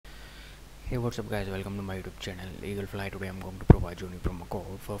Hey, what's up guys, welcome to my YouTube channel Eagle Fly. Today I'm going to provide you a promo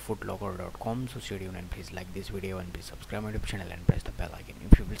code for footlocker.com. So stay tuned and please like this video and please subscribe my YouTube channel and press the bell icon.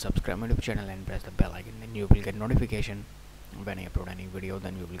 If you will subscribe my YouTube channel and press the bell icon, then you will get notification when I upload any video,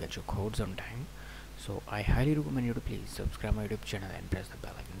 then you will get your codes on time. So I highly recommend you to please subscribe my YouTube channel and press the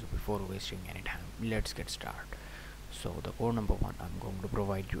bell icon. So before wasting any time, let's get started. So the code number one I'm going to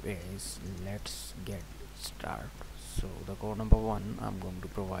provide you is let's get started. So the code number one I'm going to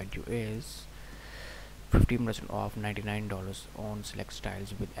provide you is 15% off $99 on select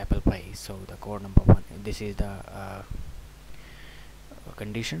styles with Apple Pay. So the code number one, this is the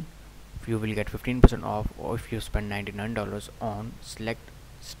condition. You will get 15% off or if you spend $99 on select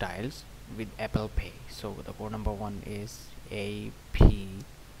styles with Apple Pay. So the code number one is APPLEPAY.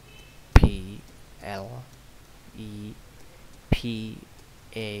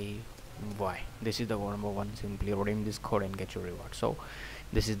 This is the code number one. Simply redeem this code and get your reward. So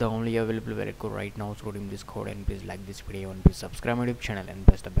this is the only available valid code right now. So redeem this code and please like this video and please subscribe my YouTube channel and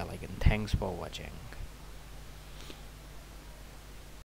press the bell icon. Thanks for watching.